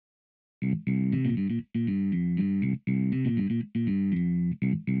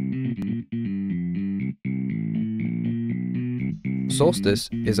Solstice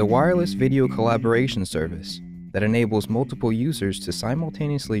is a wireless video collaboration service that enables multiple users to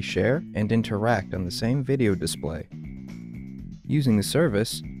simultaneously share and interact on the same video display. Using the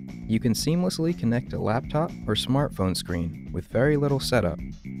service, you can seamlessly connect a laptop or smartphone screen with very little setup.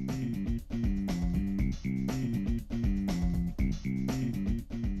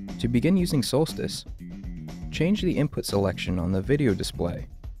 To begin using Solstice, change the input selection on the video display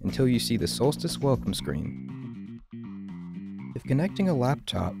until you see the Solstice welcome screen. If connecting a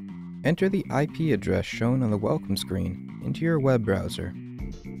laptop, enter the IP address shown on the welcome screen into your web browser.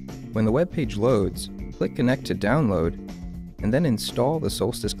 When the web page loads, click Connect to download, and then install the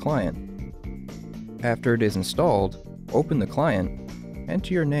Solstice client. After it is installed, open the client,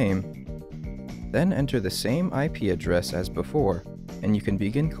 enter your name, then enter the same IP address as before, and you can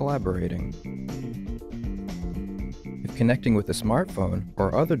begin collaborating. If connecting with a smartphone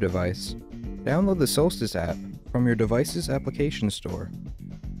or other device, download the Solstice app from your device's application store.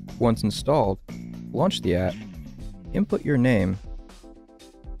 Once installed, launch the app, input your name,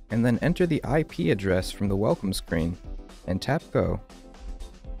 and then enter the IP address from the welcome screen and tap Go.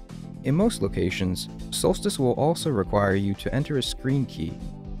 In most locations, Solstice will also require you to enter a screen key.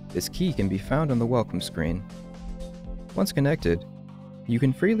 This key can be found on the welcome screen. Once connected, you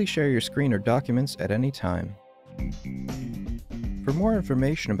can freely share your screen or documents at any time. For more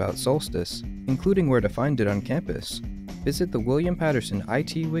information about Solstice, including where to find it on campus, visit the William Patterson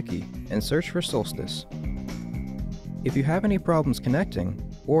IT wiki and search for Solstice. If you have any problems connecting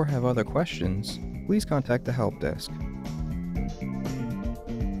or have other questions, please contact the help desk.